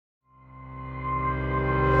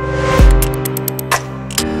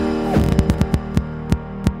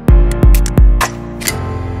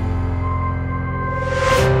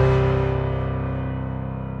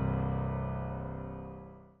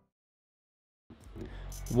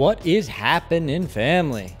What is happening,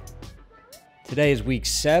 family? Today is week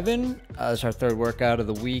 7. It's our third workout of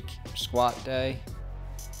the week, squat day.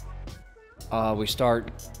 We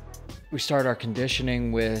start our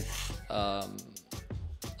conditioning with a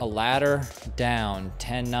ladder down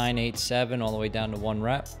 10, 9, 8, 7, all the way down to 1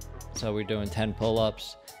 rep. So we're doing 10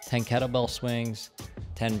 pull-ups, 10 kettlebell swings,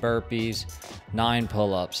 10 burpees, 9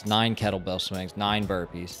 pull-ups, 9 kettlebell swings, 9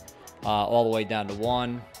 burpees, all the way down to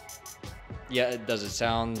 1. Yeah, does it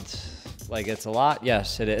sound like it's a lot?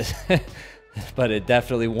 Yes, it is. But it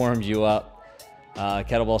definitely warms you up.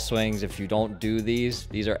 Kettlebell swings, if you don't do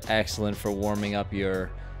these are excellent for warming up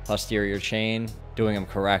your posterior chain, doing them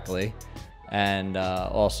correctly, and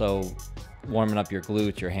also warming up your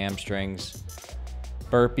glutes, your hamstrings.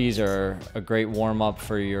 Burpees are a great warm-up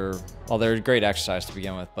for your, well, they're a great exercise to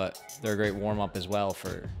begin with, but they're a great warm-up as well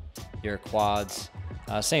for your quads.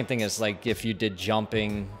 Same thing as like if you did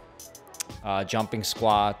jumping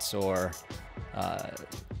squats or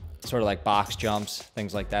sort of like box jumps,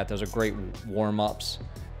 things like that. Those are great warm-ups.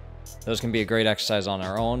 Those can be a great exercise on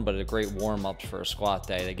their own, but a great warm-up for a squat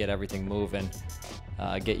day. They get everything moving,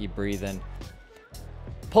 get you breathing.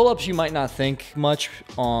 Pull-ups you might not think much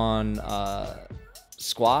on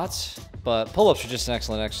squats, but pull-ups are just an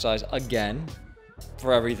excellent exercise, again,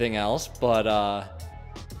 for everything else. But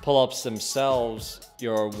pull-ups themselves,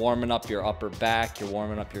 you're warming up your upper back, you're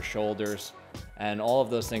warming up your shoulders, and all of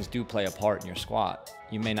those things do play a part in your squat.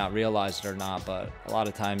 You may not realize it or not, but a lot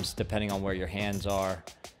of times, depending on where your hands are,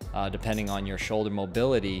 depending on your shoulder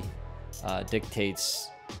mobility, dictates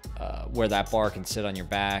where that bar can sit on your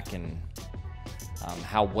back and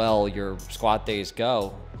how well your squat days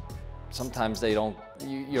go. Sometimes they don't,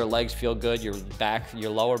 your legs feel good, your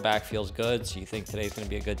lower back feels good, so you think today's gonna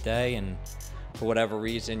be a good day, and for whatever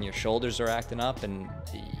reason, your shoulders are acting up and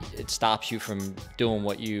it stops you from doing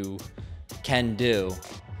what you can do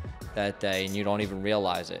that day, and you don't even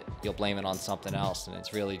realize it. You'll blame it on something else, and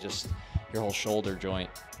it's really just your whole shoulder joint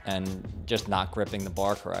and just not gripping the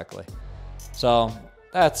bar correctly. So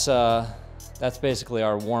that's basically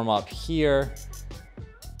our warm-up here.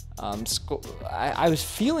 I was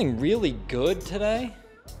feeling really good today,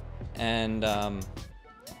 and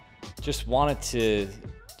just wanted to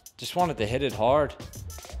hit it hard.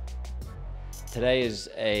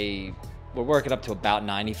 Today we're working up to about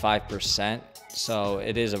 95%, so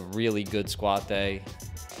it is a really good squat day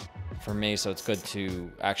for me, so it's good to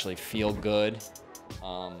actually feel good.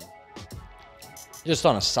 Just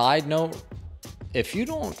on a side note, if you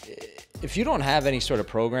don't have any sort of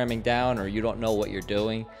programming down, or you don't know what you're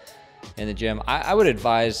doing in the gym, I would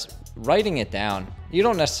advise writing it down. You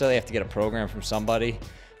don't necessarily have to get a program from somebody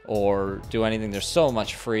or do anything. There's so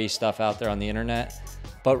much free stuff out there on the internet,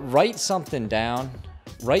 but write something down.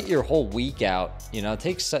 Write your whole week out. You know,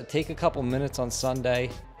 take a couple minutes on Sunday,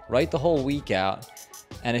 write the whole week out,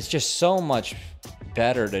 and it's just so much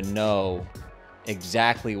better to know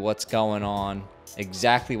exactly what's going on,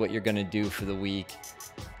 exactly what you're going to do for the week.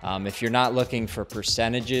 If you're not looking for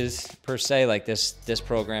percentages per se, like this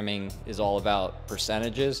programming is all about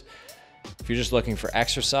percentages. If you're just looking for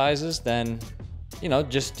exercises, then, you know,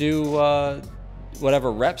 just do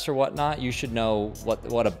whatever reps or whatnot. You should know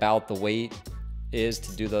what about the weight is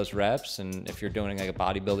to do those reps. And if you're doing like a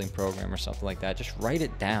bodybuilding program or something like that, just write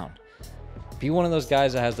it down. Be one of those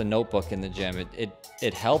guys that has the notebook in the gym.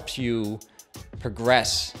 It helps you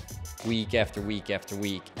progress week after week after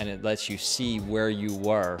week, and it lets you see where you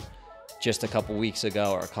were just a couple weeks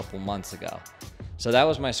ago or a couple months ago. So that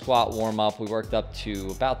was my squat warm-up. We worked up to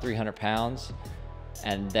about 300 pounds,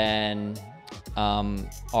 and then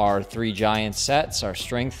our 3 giant sets, our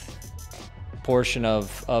strength portion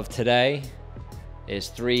of today, is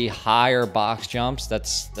 3 higher box jumps.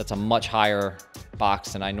 That's a much higher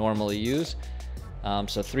box than I normally use.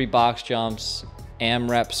 So 3 box jumps,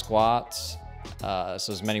 AMRAP squats,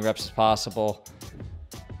 so as many reps as possible.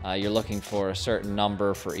 You're looking for a certain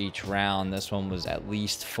number for each round. This one was at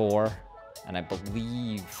least 4, and I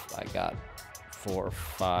believe I got 4 or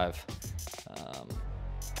 5.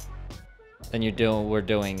 Then we're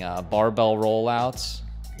doing barbell rollouts,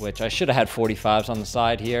 which I should have had 45s on the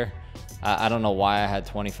side here. I don't know why I had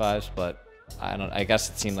 25s, but I guess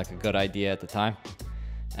it seemed like a good idea at the time.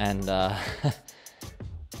 And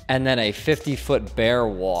and then a 50-foot bear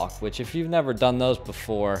walk, which if you've never done those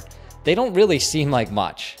before, they don't really seem like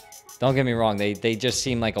much. Don't get me wrong, they just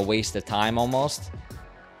seem like a waste of time almost.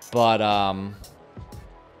 But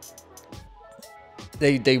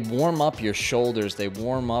they warm up your shoulders, they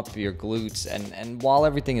warm up your glutes, and while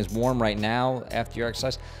everything is warm right now after your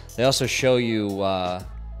exercise, they also show you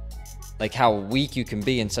like how weak you can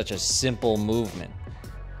be in such a simple movement.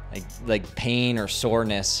 like pain or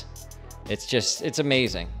soreness. It's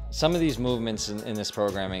amazing. Some of these movements in this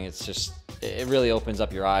programming, it really opens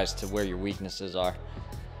up your eyes to where your weaknesses are.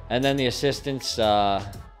 And then the assistance,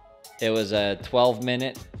 it was a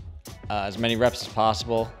 12-minute, as many reps as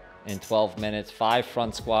possible in 12 minutes, 5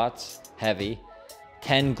 front squats, heavy,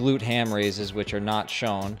 10 glute ham raises, which are not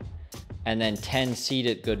shown, and then 10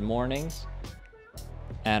 seated good mornings,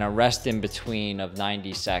 and a rest in between of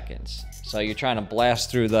 90 seconds. So you're trying to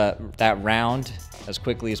blast through that round as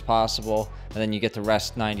quickly as possible, and then you get to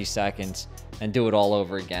rest 90 seconds and do it all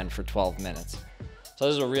over again for 12 minutes. So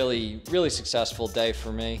this is a really, really successful day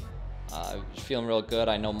for me. Feeling real good.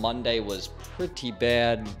 I know Monday was pretty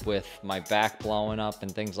bad with my back blowing up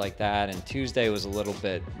and things like that, and Tuesday was a little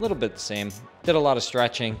bit the same. Did a lot of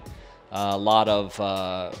stretching, a lot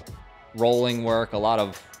of rolling work, a lot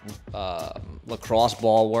of lacrosse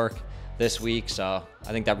ball work this week, so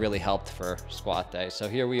I think that really helped for squat day. So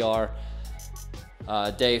here we are,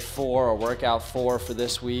 day 4, or workout 4 for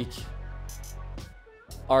this week.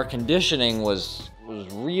 Our conditioning was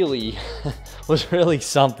really really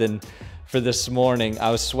something for this morning. I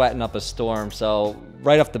was sweating up a storm. So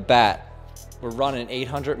right off the bat, we're running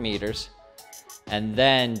 800 meters and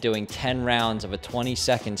then doing 10 rounds of a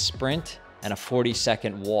 20-second sprint and a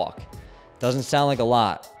 40-second walk. Doesn't sound like a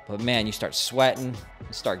lot, but man, you start sweating,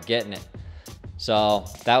 you start getting it. So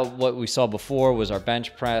what we saw before was our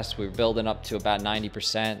bench press. We were building up to about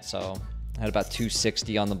 90%, so I had about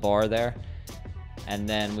 260 on the bar there. And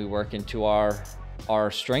then we work into our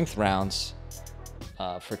strength rounds.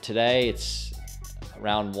 For today, it's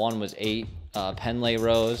round 1 was 8 Pendlay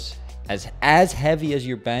rows, as heavy as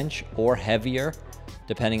your bench or heavier,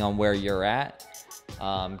 depending on where you're at.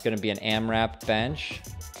 Gonna be an AMRAP bench.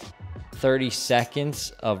 30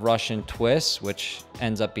 seconds of Russian twists, which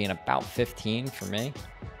ends up being about 15 for me.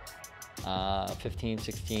 15,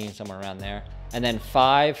 16, somewhere around there. And then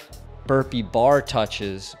 5 burpee bar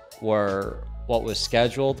touches were what was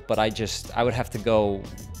scheduled, but I would have to go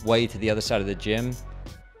way to the other side of the gym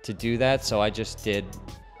to do that. So I just did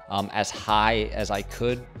as high as I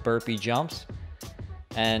could burpee jumps.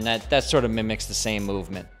 And that sort of mimics the same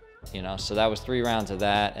movement, you know? So that was 3 rounds of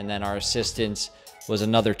that. And then our assistance was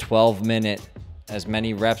another 12-minute, as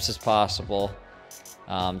many reps as possible.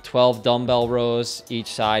 12 dumbbell rows each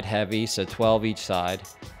side heavy, so 12 each side.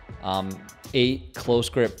 8 close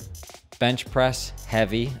grip bench press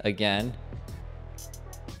heavy again.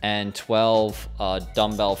 And 12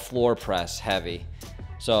 dumbbell floor press heavy.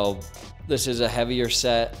 So this is a heavier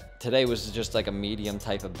set. Today was just like a medium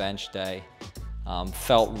type of bench day.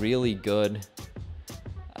 Felt really good.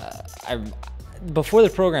 Before the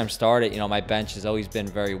program started, you know, my bench has always been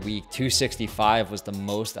very weak. 265 was the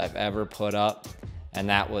most I've ever put up, and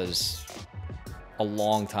that was a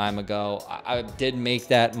long time ago. I did make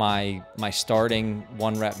that my starting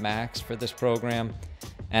 1 rep max for this program,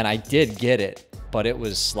 and I did get it, but it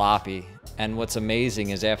was sloppy. And what's amazing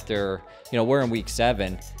is after, you know, we're in week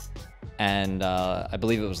 7, and I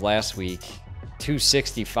believe it was last week,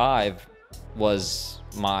 265 was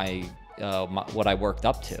my what I worked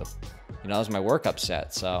up to. You know, that was my workup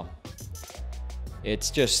set. So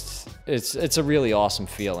it's just, it's a really awesome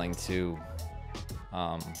feeling to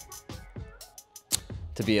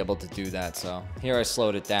be able to do that. So here I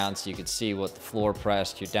slowed it down so you could see what the floor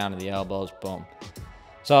pressed. You're down to the elbows, boom.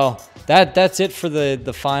 So that's it for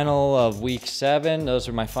the final of week 7. Those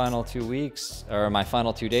are my final 2 weeks, or my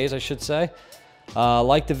final 2 days, I should say.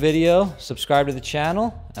 Like the video, subscribe to the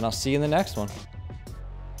channel, and I'll see you in the next one.